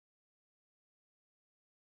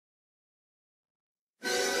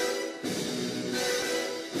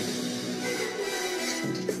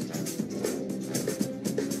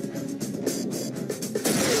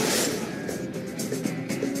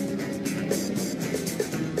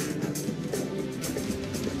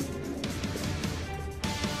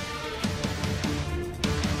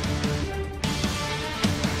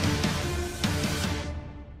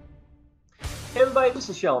everybody, this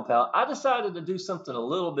is Shawn Powell. I decided to do something a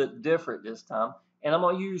little bit different this time, and I'm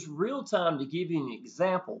going to use real time to give you an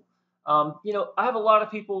example. I have a lot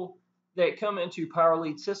of people that come into power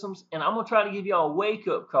lead systems, and I'm going to try to give you all a wake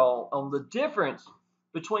up call on the difference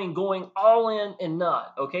between going all in and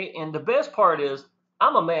not. Okay, and the best part is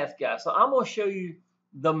I'm a math guy, so I'm going to show you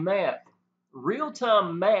the math, real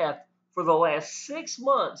time math for the last 6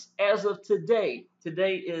 months as of today.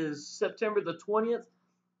 Today is September the 20th.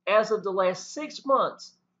 As of the last 6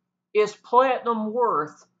 months, is platinum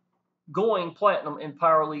worth going platinum in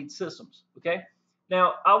power lead systems? Okay.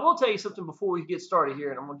 Now, I will tell you something before we get started here,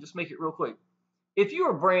 and I'm going to just make it real quick. If you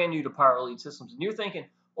are brand new to power lead systems and you're thinking,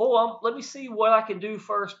 let me see what I can do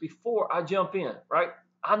first before I jump in, right?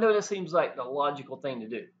 I know that seems like the logical thing to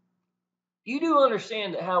do. You do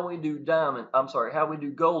understand that how we do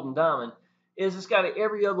gold and diamond is it's got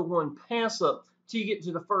every other one pass up till you get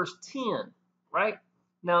to the first 10, right?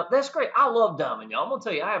 Now, that's great. I love diamond, y'all. I'm going to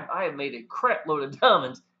tell you, I have made a crap load of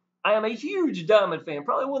diamonds. I am a huge diamond fan,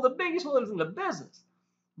 probably one of the biggest ones in the business.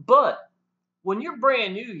 But when you're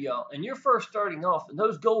brand new, y'all, and you're first starting off, and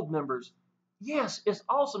those gold members, yes, it's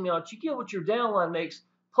awesome, y'all. You get what your downline makes,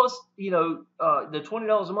 plus, the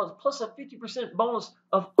 $20 a month, plus a 50% bonus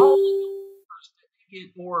of all the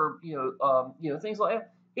get, or things like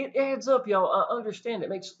that. It adds up, y'all. I understand it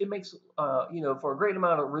makes for a great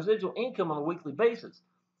amount of residual income on a weekly basis.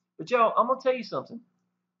 But y'all, I'm gonna tell you something.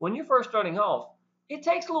 When you're first starting off, it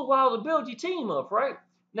takes a little while to build your team up, right?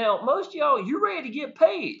 Now, most of y'all, you're ready to get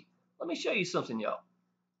paid. Let me show you something, y'all.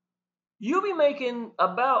 You'll be making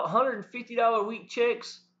about $150 a week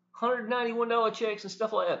checks, $191 checks, and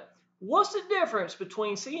stuff like that. What's the difference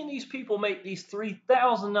between seeing these people make these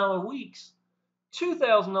 $3,000 weeks,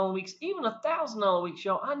 $2,000 weeks, even $1,000 weeks,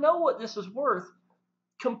 y'all? I know what this is worth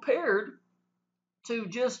compared to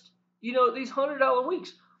just these $100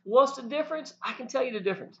 weeks. What's the difference? I can tell you the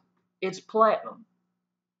difference. It's platinum.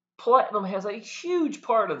 Platinum has a huge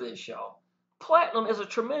part of this, y'all. Platinum is a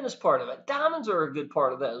tremendous part of it. Diamonds are a good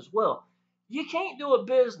part of that as well. You can't do a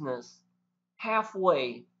business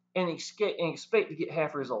halfway and expect to get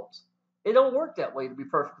half results. It don't work that way, to be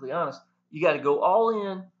perfectly honest. You got to go all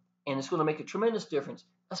in, and it's going to make a tremendous difference,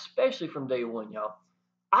 especially from day one, y'all.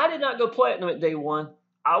 I did not go platinum at day one.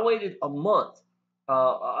 I waited a month.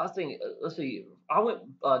 I went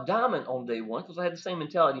diamond on day one because I had the same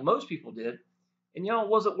mentality most people did. And y'all,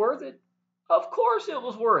 was it worth it? Of course it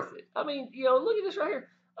was worth it. I mean, look at this right here.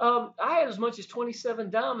 I had as much as 27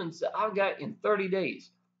 diamonds that I got in 30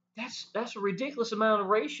 days. That's a ridiculous amount of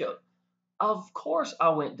ratio. Of course I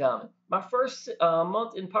went diamond. My first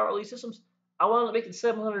month in power lead systems, I wound up making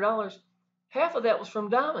 $700. Half of that was from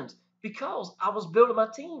diamonds because I was building my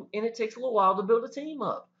team, and it takes a little while to build a team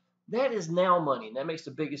up. That is now money, and that makes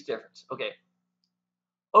the biggest difference. Okay.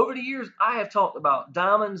 Over the years, I have talked about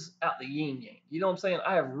diamonds out the yin yang. You know what I'm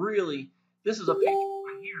saying? This is a picture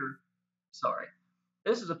right here. Sorry.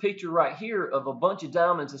 This is a picture right here of a bunch of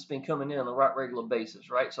diamonds that's been coming in on a regular basis,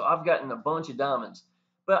 right? So I've gotten a bunch of diamonds,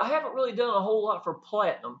 but I haven't really done a whole lot for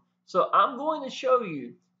platinum. So I'm going to show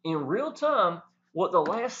you in real time what the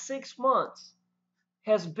last 6 months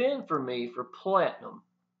has been for me for platinum.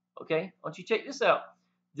 Okay, why don't you check this out?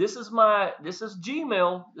 This is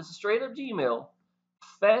Gmail. This is straight up Gmail.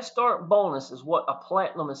 Fast start bonus is what a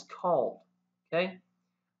platinum is called. Okay,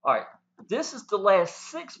 all right. This is the last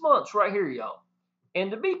 6 months right here, y'all.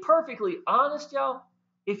 And to be perfectly honest, y'all,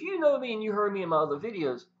 if you know me and you heard me in my other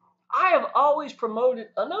videos, I have always promoted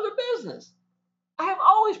another business. I've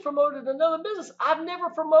never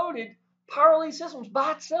promoted power lead systems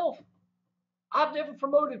by itself. I've never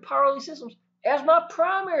promoted power lead systems as my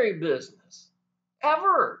primary business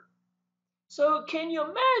ever. So can you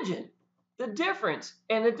imagine the difference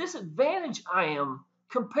and the disadvantage I am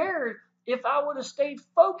compared if I would have stayed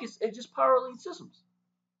focused at just power lead systems,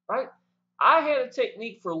 right? I had a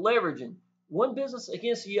technique for leveraging one business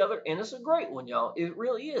against the other, and it's a great one, y'all. It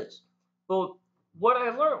really is. But what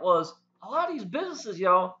I learned was a lot of these businesses,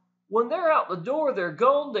 y'all, when they're out the door, they're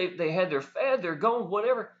gone. They had their fad, they're gone,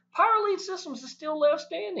 whatever. Power lead systems is still left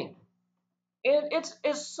standing. And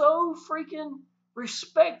it's so freaking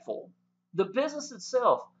respectful. The business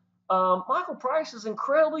itself. Michael Price is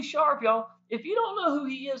incredibly sharp, y'all. If you don't know who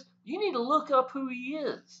he is, you need to look up who he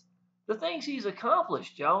is. The things he's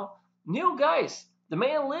accomplished, y'all. Neil Geist, the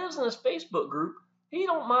man lives in his Facebook group. He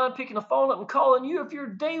don't mind picking the phone up and calling you if you're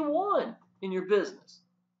day one in your business.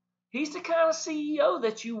 He's the kind of CEO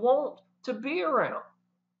that you want to be around.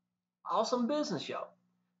 Awesome business, y'all.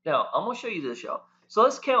 Now, I'm going to show you this, y'all. So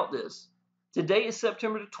let's count this. Today is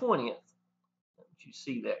September the 20th. Let you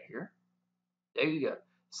see that here. There you go.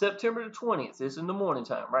 September the 20th. It's in the morning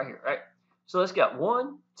time right here, right? So let's got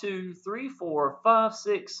 1, 2, 3, 4, 5,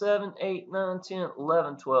 6, 7, 8, 9, 10,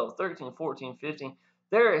 11, 12, 13, 14, 15.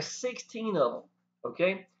 There are 16 of them,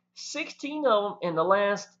 okay? 16 of them in the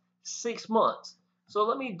last 6 months. So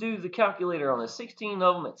let me do the calculator on this. 16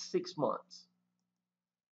 of them at 6 months.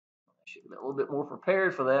 I should have been a little bit more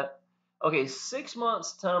prepared for that. Okay, 6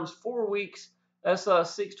 months times 4 weeks. That's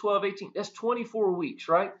 6, 12, 18. That's 24 weeks,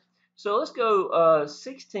 right? So let's go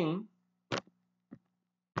 16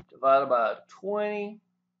 divided by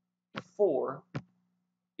 24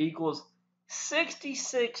 equals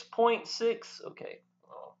 66.6. Okay,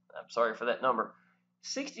 oh, I'm sorry for that number.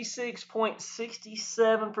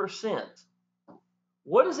 66.67%.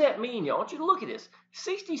 What does that mean, y'all? I want you to look at this.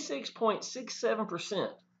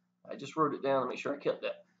 66.67%. I just wrote it down to make sure I kept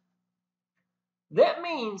that. That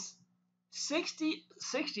means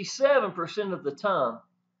 67% of the time,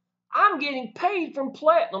 I'm getting paid from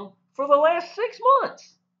Platinum for the last 6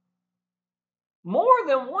 months. More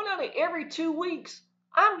than 1 out of every 2 weeks,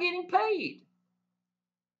 I'm getting paid.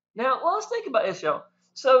 Now, let's think about this, y'all.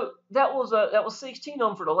 So that was 16 of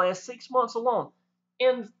them for the last 6 months alone.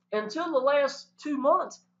 And until the last 2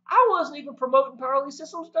 months, I wasn't even promoting Power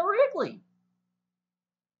Systems directly.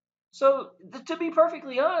 So to be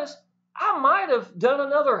perfectly honest, I might have done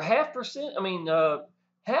another half of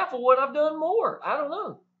what I've done more. I don't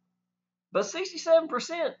know. But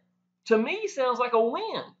 67% to me sounds like a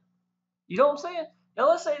win. You know what I'm saying? Now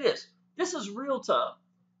let's say this. This is real time.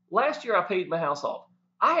 Last year I paid my house off.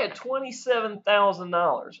 I had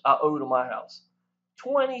 $27,000 I owed on my house.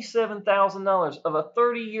 $27,000 of a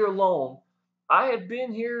 30-year loan. I had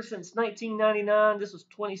been here since 1999. This was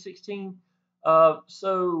 2016.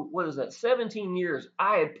 So what is that? 17 years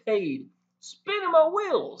I had paid, spinning my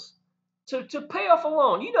wheels to pay off a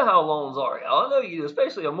loan. You know how loans are, y'all. I know you do,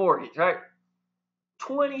 especially a mortgage, right?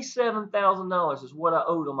 $27,000 is what I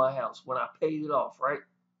owed on my house when I paid it off, right?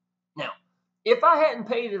 Now, if I hadn't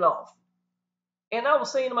paid it off, and I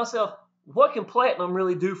was saying to myself, what can Platinum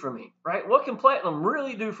really do for me, right? What can Platinum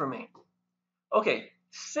really do for me? Okay,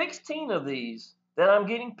 16 of these that I'm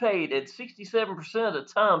getting paid at 67% of the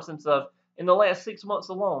time since in the last 6 months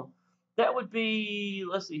alone, that would be,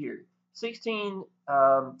 let's see here, 16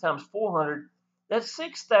 times 400, that's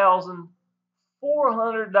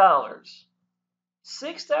 $6,400.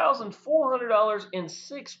 $6,400 in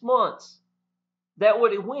 6 months that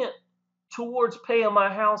would have went towards paying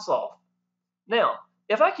my house off. Now,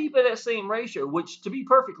 if I keep it at that same ratio, which to be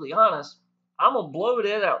perfectly honest, I'm going to blow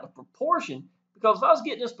that out in proportion, because if I was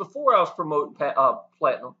getting this before I was promoting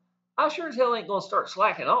Platinum, I sure as hell ain't going to start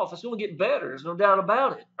slacking off. It's going to get better. There's no doubt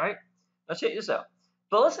about it, right? Now check this out.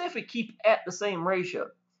 But let's say if we keep at the same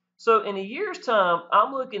ratio. So in a year's time,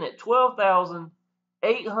 I'm looking at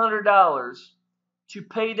 $12,800 to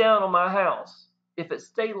pay down on my house if it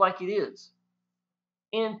stayed like it is.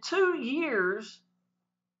 In 2 years,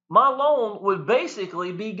 my loan would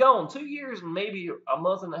basically be gone. 2 years and maybe a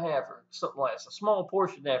month and a half or something like that. A small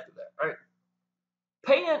portion after that, right?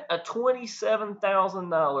 Paying a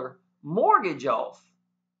 $27,000 mortgage off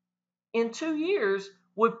in 2 years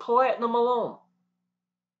with Platinum alone.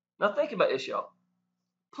 Now think about this, y'all.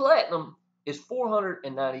 Platinum is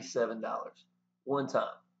 $497 one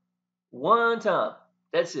time. One time.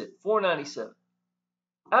 That's it. $497.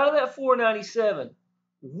 Out of that $497,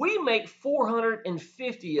 we make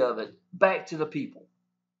 $450 of it back to the people.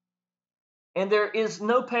 And there is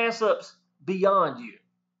no pass-ups beyond you.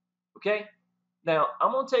 Okay? Now,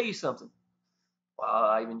 I'm going to tell you something. Well,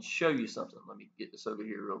 I'll even show you something. Let me get this over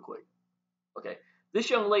here real quick. Okay. This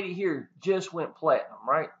young lady here just went platinum,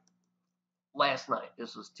 right? Last night.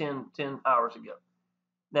 This was 10 hours ago.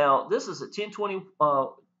 Now, this is at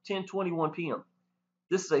 10:21 p.m.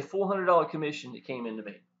 This is a $400 commission that came into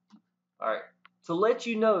me. All right. To let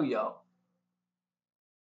you know, y'all,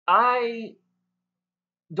 I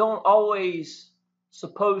don't always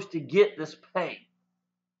supposed to get this pay,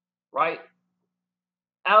 right?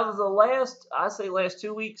 Out of the last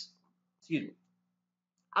 2 weeks, excuse me,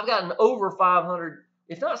 I've gotten over 500,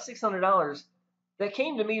 if not $600, that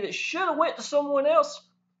came to me that should have went to someone else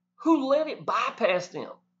who let it bypass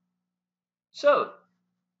them. So,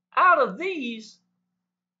 out of these,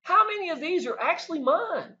 how many of these are actually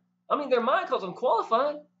mine? I mean, they're mine because I'm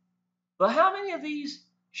qualified, but how many of these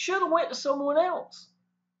should have went to someone else?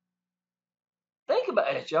 Think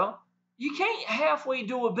about it, y'all. You can't halfway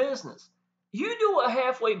do a business. You do a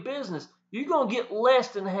halfway business, you're going to get less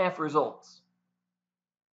than half results.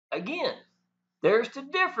 Again, there's the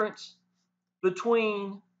difference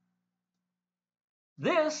between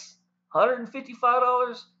this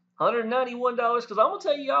 $155, $191, because I'm going to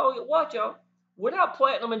tell y'all, watch y'all, without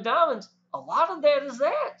platinum and diamonds, a lot of that is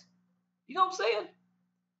that. You know what I'm saying?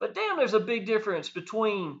 But damn, there's a big difference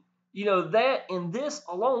between, that and this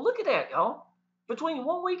alone. Look at that, y'all. Between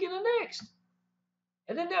 1 week and the next.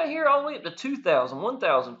 And then down here all the way up to $2,000,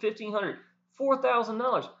 $1,000, $1,500,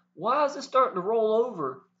 $4,000. Why is this starting to roll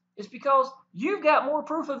over? It's because you've got more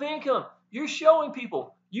proof of income. You're showing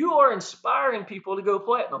people. You are inspiring people to go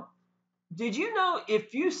platinum. Did you know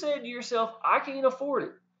if you said to yourself, I can't afford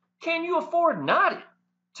it, can you afford not it?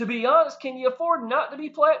 To be honest, can you afford not to be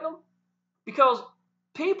platinum? Because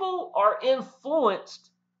people are influenced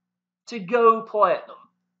to go platinum.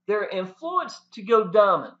 They're influenced to go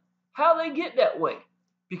diamond. How they get that way?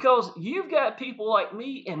 Because you've got people like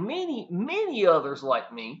me and many, many others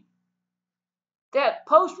like me that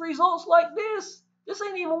post results like this. This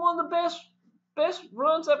ain't even one of the best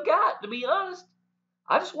runs I've got, to be honest.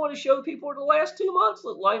 I just want to show people what the last 2 months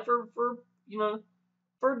look like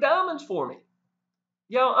for diamonds for me.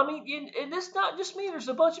 I mean, and it's not just me. There's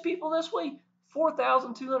a bunch of people this way.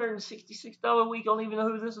 $4,266 a week. I don't even know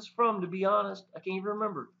who this is from, to be honest. I can't even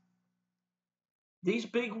remember. These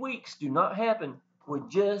big weeks do not happen with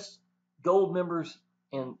just gold members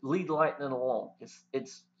and lead lightning along.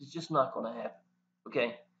 It's just not going to happen.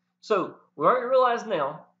 Okay? So we already realize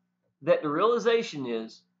now that the realization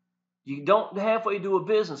is you don't halfway do a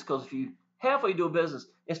business, because if you halfway do a business,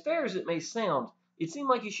 as fair as it may sound, it seems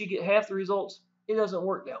like you should get half the results. It doesn't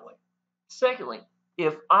work that way. Secondly,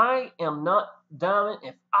 if I am not diamond,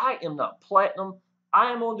 if I am not platinum,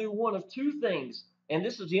 I am going to do one of two things. And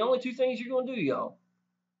this is the only two things you're going to do, y'all.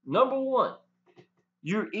 Number one,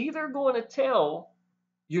 you're not going to tell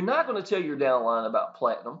your downline about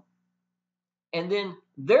platinum. And then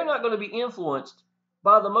they're not going to be influenced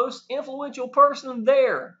by the most influential person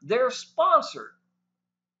there, their sponsor.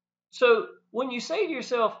 So when you say to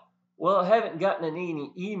yourself, well, I haven't gotten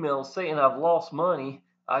any emails saying I've lost money,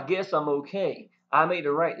 I guess I'm okay, I made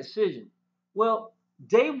the right decision. Well,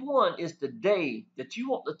 day one is the day that you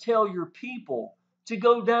want to tell your people to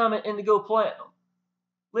go diamond and to go platinum.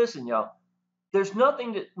 Listen, y'all, there's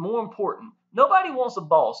nothing that more important. Nobody wants a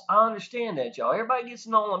boss. I understand that, y'all. Everybody gets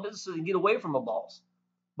in online business and get away from a boss.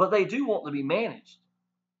 But they do want to be managed.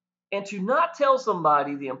 And to not tell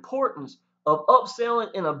somebody the importance of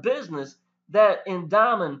upselling in a business that in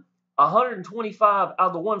diamond 125 out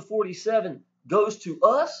of the 147 goes to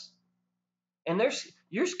us, and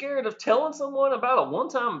you're scared of telling someone about a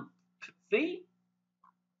one-time fee?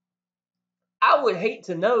 I would hate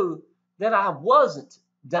to know that I wasn't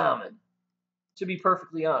diamond, to be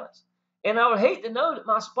perfectly honest. And I would hate to know that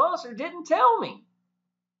my sponsor didn't tell me.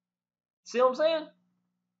 See what I'm saying?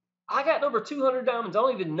 I got over 200 diamonds. I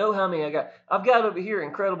don't even know how many I got. I've got over here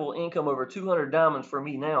incredible income over 200 diamonds for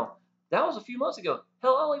me now. That was a few months ago.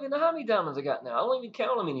 Hell, I don't even know how many diamonds I got now. I don't even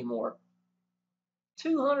count them anymore.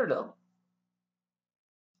 200 of them.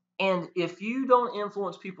 And if you don't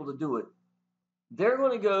influence people to do it, they're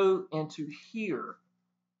going to go into here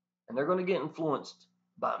and they're going to get influenced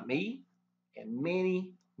by me and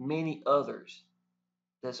many, many others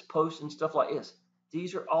that's posting stuff like this.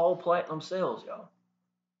 These are all platinum sales, y'all.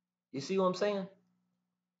 You see what I'm saying?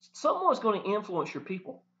 Someone's going to influence your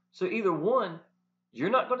people. So either one, you're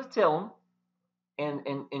not going to tell them,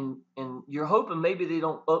 and you're hoping maybe they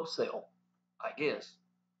don't upsell, I guess.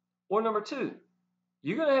 Or number two,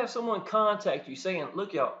 you're going to have someone contact you saying,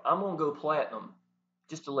 look, y'all, I'm going to go platinum,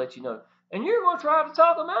 just to let you know. And you're going to try to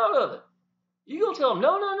talk them out of it. You're going to tell them,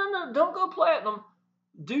 no, don't go platinum.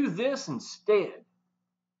 Do this instead.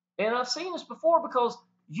 And I've seen this before because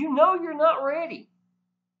you know you're not ready.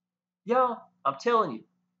 Y'all, I'm telling you,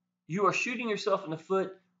 you are shooting yourself in the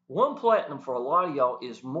foot. One platinum for a lot of y'all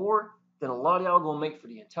is more than a lot of y'all going to make for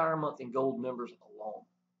the entire month in gold members alone,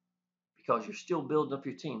 because you're still building up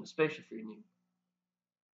your team, especially if you're new.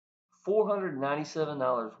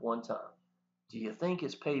 $497 one time. Do you think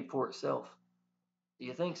it's paid for itself? Do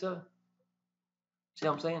you think so? See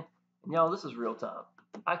what I'm saying? And y'all, this is real time.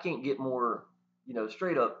 I can't get more,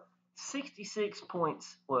 straight up 66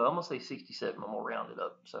 points. Well, I'm going to say 67. I'm going to round it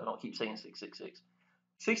up so I don't keep saying 666.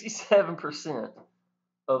 67%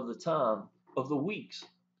 of the time, of the weeks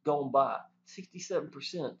gone by, 67%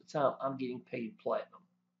 of the time, I'm getting paid platinum.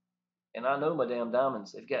 And I know my damn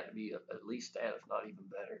diamonds, they've got to be at least that, if not even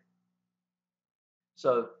better.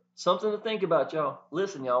 So, something to think about, y'all.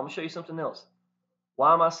 Listen, y'all, I'm going to show you something else.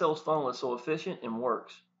 Why my sales funnel is so efficient and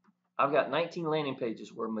works. I've got 19 landing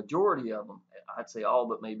pages where majority of them, I'd say all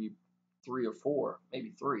but maybe 3 or 4,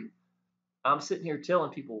 maybe 3, I'm sitting here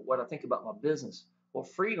telling people what I think about my business,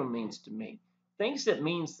 what freedom means to me, things that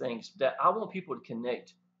means things that I want people to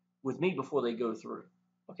connect with me before they go through.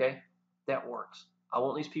 Okay? That works. I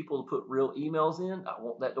want these people to put real emails in. I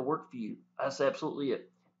want that to work for you. That's absolutely it.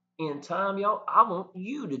 In time, y'all, I want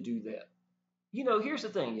you to do that. Here's the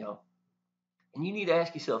thing, y'all, and you need to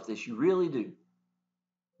ask yourself this. You really do.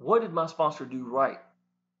 What did my sponsor do right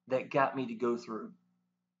that got me to go through?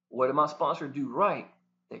 What did my sponsor do right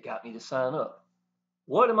that got me to sign up?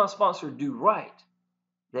 What did my sponsor do right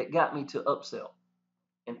that got me to upsell?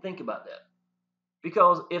 And think about that.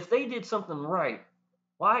 Because if they did something right,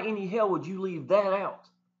 why in the hell would you leave that out?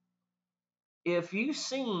 If you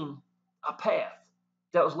seen a path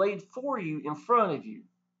that was laid for you in front of you,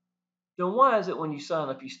 then why is it when you sign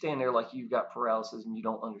up, you stand there like you've got paralysis and you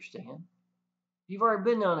don't understand? You've already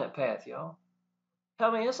been down that path, y'all.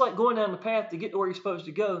 I mean, it's like going down the path to get to where you're supposed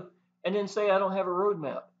to go and then say, I don't have a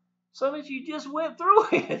roadmap. So if you just went through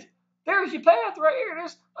it, there's your path right here.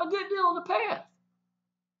 There's a good deal of the path.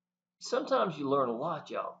 Sometimes you learn a lot,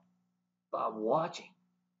 y'all, by watching.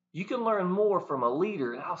 You can learn more from a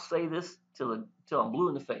leader, and I'll say this till I'm blue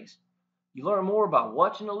in the face. You learn more by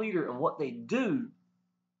watching a leader and what they do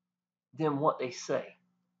than what they say.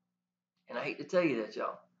 And I hate to tell you that,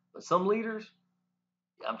 y'all, but some leaders,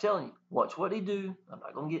 I'm telling you, watch what they do. I'm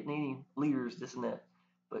not going to get any leaders, this and that,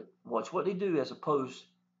 but watch what they do as opposed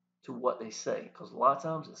to what they say, because a lot of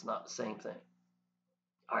times it's not the same thing.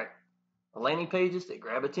 All right, landing pages that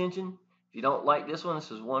grab attention. If you don't like this one,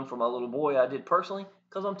 this is one for my little boy I did personally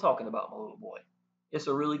because I'm talking about my little boy. It's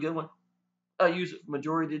a really good one. I use it for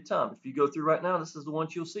majority of the time. If you go through right now, this is the one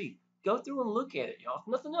you'll see. Go through and look at it, y'all. If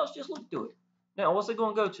nothing else, just look through it. Now, what's it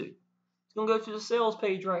going to go to? It's going to go to the sales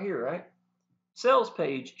page right here, right? Sales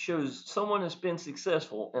page shows someone that's been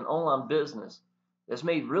successful in online business that's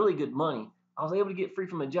made really good money. I was able to get free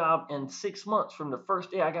from a job in 6 months from the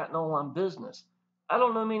first day I got an online business. I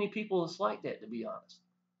don't know many people that's like that, to be honest.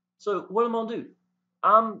 So what I'm gonna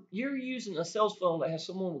do? You're using a sales funnel that has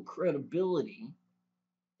someone with credibility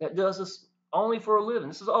that does this only for a living.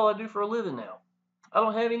 This is all I do for a living now. I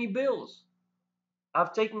don't have any bills.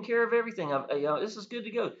 I've taken care of everything. This is good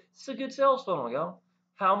to go. It's a good sales funnel, y'all.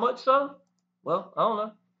 How much so? Well, I don't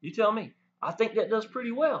know. You tell me. I think that does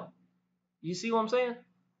pretty well. You see what I'm saying?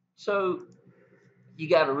 So you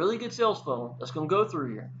got a really good sales funnel that's going to go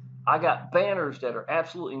through here. I got banners that are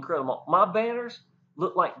absolutely incredible. My banners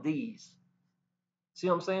look like these. See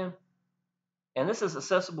what I'm saying? And this is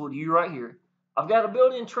accessible to you right here. I've got a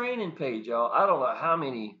built-in training page, y'all. I don't know how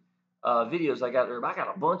many videos I got there, but I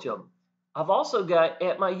got a bunch of them. I've also got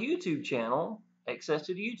at my YouTube channel, access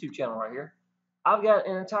to the YouTube channel right here, I've got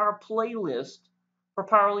an entire playlist for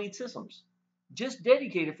Power Lead systems, just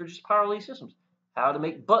dedicated for just Power Lead systems. How to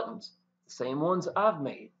make buttons, the same ones I've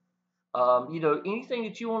made. Anything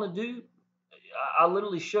that you want to do, I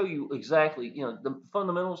literally show you exactly, the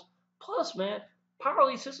fundamentals. Plus, man, Power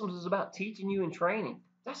Lead systems is about teaching you and training.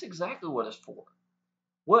 That's exactly what it's for.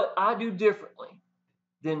 What I do differently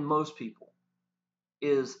than most people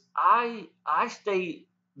is I stay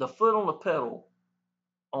the foot on the pedal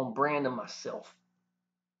on branding myself.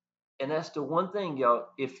 And that's the one thing, y'all.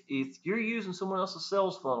 If you're using someone else's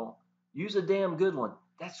sales funnel, use a damn good one.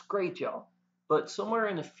 That's great, y'all. But somewhere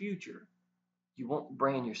in the future, you won't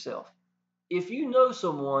brand yourself. If you know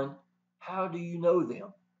someone, how do you know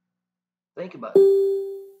them? Think about it.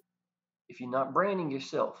 If you're not branding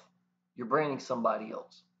yourself, you're branding somebody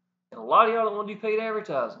else. And a lot of y'all don't want to do paid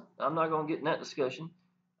advertising. I'm not going to get in that discussion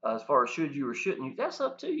as far as should you or shouldn't you. That's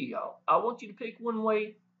up to you, y'all. I want you to pick one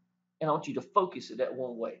way, and I want you to focus it that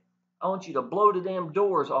one way. I want you to blow the damn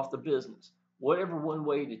doors off the business, whatever one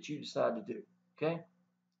way that you decide to do. Okay?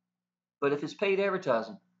 But if it's paid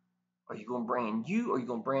advertising, are you going to brand you or are you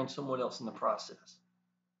going to brand someone else in the process?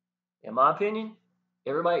 In my opinion,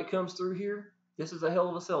 everybody that comes through here, this is a hell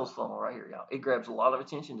of a sales funnel right here, y'all. It grabs a lot of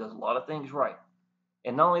attention, does a lot of things right.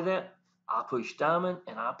 And not only that, I push diamond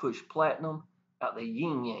and I push platinum out the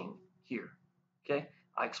yin yang here. Okay?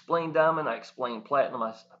 I explain diamond, I explain platinum.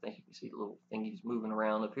 I think you can see the little thingies moving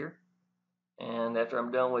around up here. And after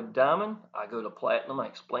I'm done with diamond, I go to platinum. I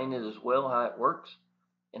explain it as well, how it works.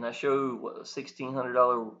 And I show what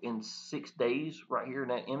 $1,600 in 6 days right here in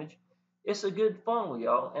that image. It's a good funnel,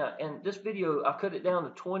 y'all. And this video, I cut it down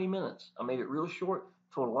to 20 minutes. I made it real short,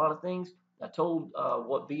 told a lot of things. I told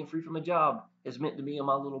what being free from a job has meant to me and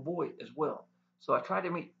my little boy as well. So I try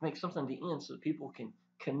to make something at the end so that people can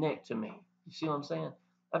connect to me. You see what I'm saying?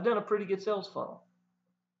 I've done a pretty good sales funnel.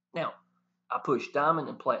 Now, I push diamond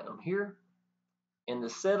and platinum here. And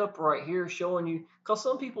the setup right here showing you, because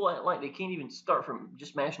some people act like they can't even start from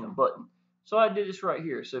just mashing a button. So I did this right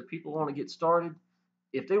here. So if people want to get started,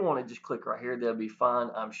 if they want to just click right here, they'll be fine,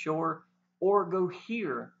 I'm sure. Or go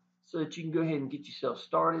here so that you can go ahead and get yourself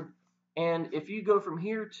started. And if you go from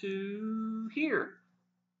here to here,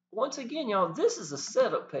 once again, y'all, this is a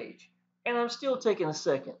setup page. And I'm still taking a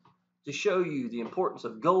second to show you the importance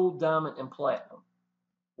of gold, diamond, and platinum.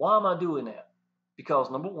 Why am I doing that? Because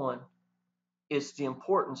number one, it's the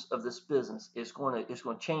importance of this business. It's going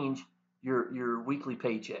to change your weekly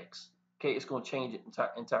paychecks. Okay, it's going to change it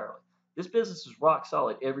entirely. This business is rock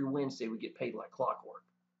solid. Every Wednesday we get paid like clockwork.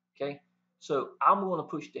 Okay, so I'm going to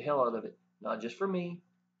push the hell out of it, not just for me,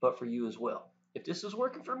 but for you as well. If this is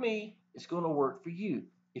working for me, it's going to work for you.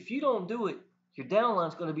 If you don't do it, your downline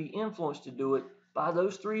is going to be influenced to do it by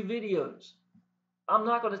those 3 videos. I'm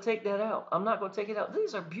not going to take that out. I'm not going to take it out.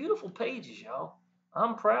 These are beautiful pages, y'all.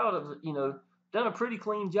 I'm proud of, done a pretty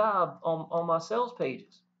clean job on my sales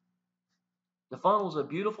pages. The funnel's a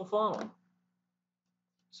beautiful funnel.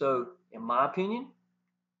 So, in my opinion,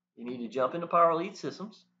 you need to jump into Power Lead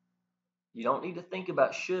Systems. You don't need to think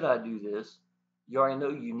about, should I do this? You already know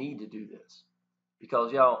you need to do this.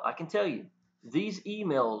 Because, y'all, I can tell you, these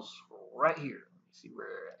emails right here, let me see where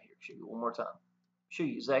they're at here. Show you one more time. Show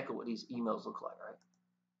you exactly what these emails look like, right?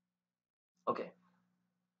 Okay.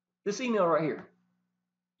 This email right here,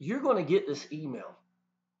 you're going to get this email.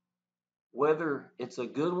 Whether it's a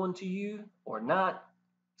good one to you or not,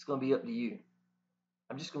 it's going to be up to you.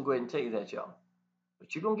 I'm just going to go ahead and tell you that, y'all.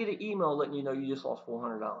 But you're going to get an email letting you know you just lost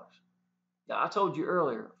 $400. Now, I told you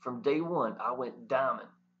earlier, from day one, I went diamond.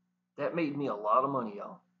 That made me a lot of money,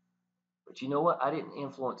 y'all. But you know what? I didn't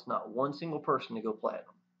influence not one single person to go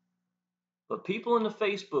platinum. But people in the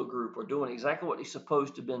Facebook group were doing exactly what they're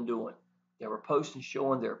supposed to have been doing. They were posting,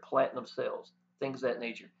 showing their platinum sales, things of that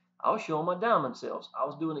nature. I was showing my diamond sales. I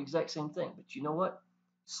was doing the exact same thing. But you know what?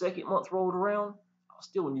 Second month rolled around, I was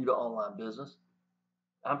still new to online business.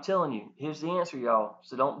 I'm telling you, here's the answer, y'all.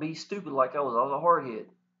 So don't be stupid like I was. I was a hardhead.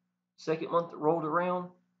 Second month that rolled around,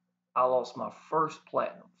 I lost my first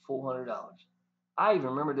platinum, $400. I even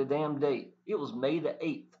remember the damn date. It was May the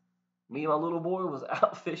 8th. Me and my little boy was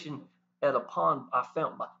out fishing at a pond. I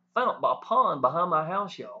found a pond behind my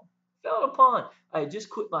house, y'all. Found a pond. I had just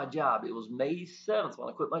quit my job. It was May 7th when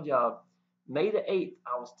I quit my job. May the 8th,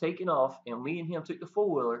 I was taking off, and me and him took the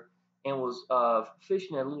 4-wheeler and was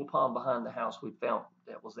fishing at a little pond behind the house we found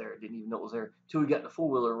that was there. Didn't even know it was there until we got the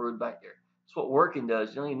 4-wheeler rode back there. That's what working does.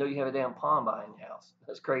 You don't even know you have a damn pond behind your house.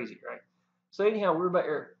 That's crazy, right? So anyhow, we were back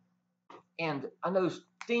there, and I noticed,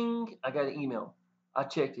 ding, I got an email. I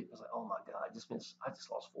checked it. I was like, oh my God, I just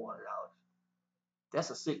lost $400. That's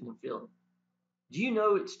a sickening feeling. Do you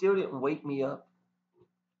know it still didn't wake me up?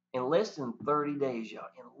 In less than 30 days, y'all,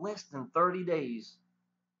 in less than 30 days,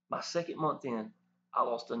 my second month in, I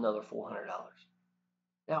lost another $400.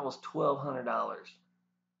 That was $1,200.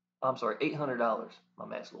 I'm sorry, $800. My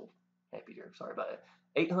math's a little happy here. Sorry about that.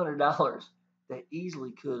 $800 that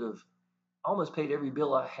easily could have almost paid every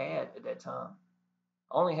bill I had at that time.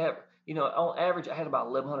 I only have, on average, I had about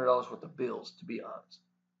 $1,100 worth of bills, to be honest.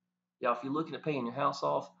 Y'all, if you're looking at paying your house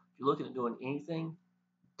off, if you're looking at doing anything,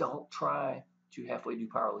 don't try to halfway do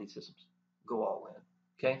Power Lead Systems. Go all in.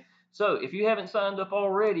 Okay? So if you haven't signed up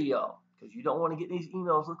already, y'all, because you don't want to get these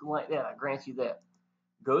emails looking like that, I grant you that.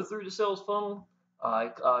 Go through the sales funnel.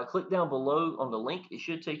 Click down below on the link. It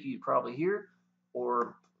should take you probably here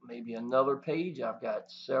or maybe another page. I've got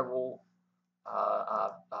several. I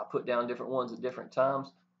put down different ones at different times.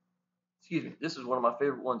 Excuse me. This is one of my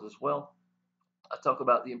favorite ones as well. I talk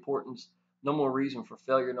about the importance, no more reason for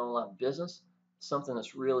failure in online business. Something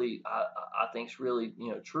that's really, I think is really,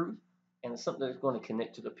 true. And it's something that's going to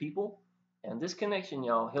connect to the people. And this connection,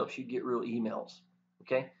 y'all, helps you get real emails.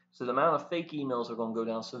 Okay. So the amount of fake emails are going to go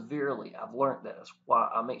down severely. I've learned that. That's why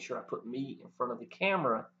I make sure I put me in front of the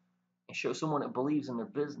camera and show someone that believes in their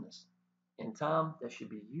business. In time, that should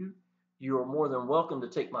be you. You are more than welcome to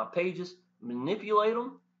take my pages, manipulate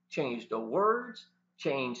them, change the words,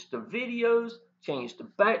 change the videos, change the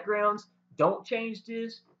backgrounds. Don't change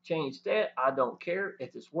this, change that. I don't care.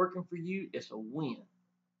 If it's working for you, it's a win.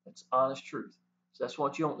 That's honest truth. So that's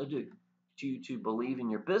what you want to do. You to believe in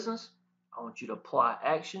your business. I want you to apply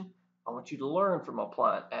action. I want you to learn from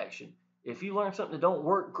applying action. If you learn something that don't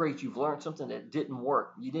work, great. You've learned something that didn't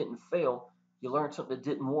work. You didn't fail. You learned something that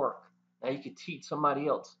didn't work. Now you can teach somebody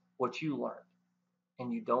else what you learned.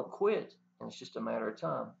 And you don't quit. And it's just a matter of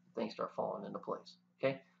time. Things start falling into place.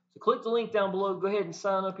 Okay? So click the link down below. Go ahead and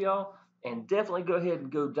sign up, y'all. And definitely go ahead and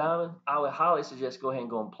go diamond. I would highly suggest go ahead and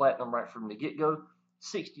go on platinum right from the get-go.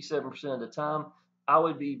 67% of the time. I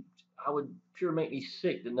would pure make me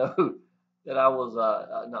sick to know that I was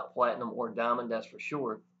not platinum or diamond, that's for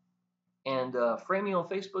sure. And friend me on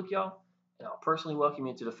Facebook, y'all. And I'll personally welcome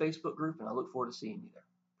you to the Facebook group, and I look forward to seeing you there.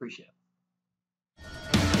 Appreciate it.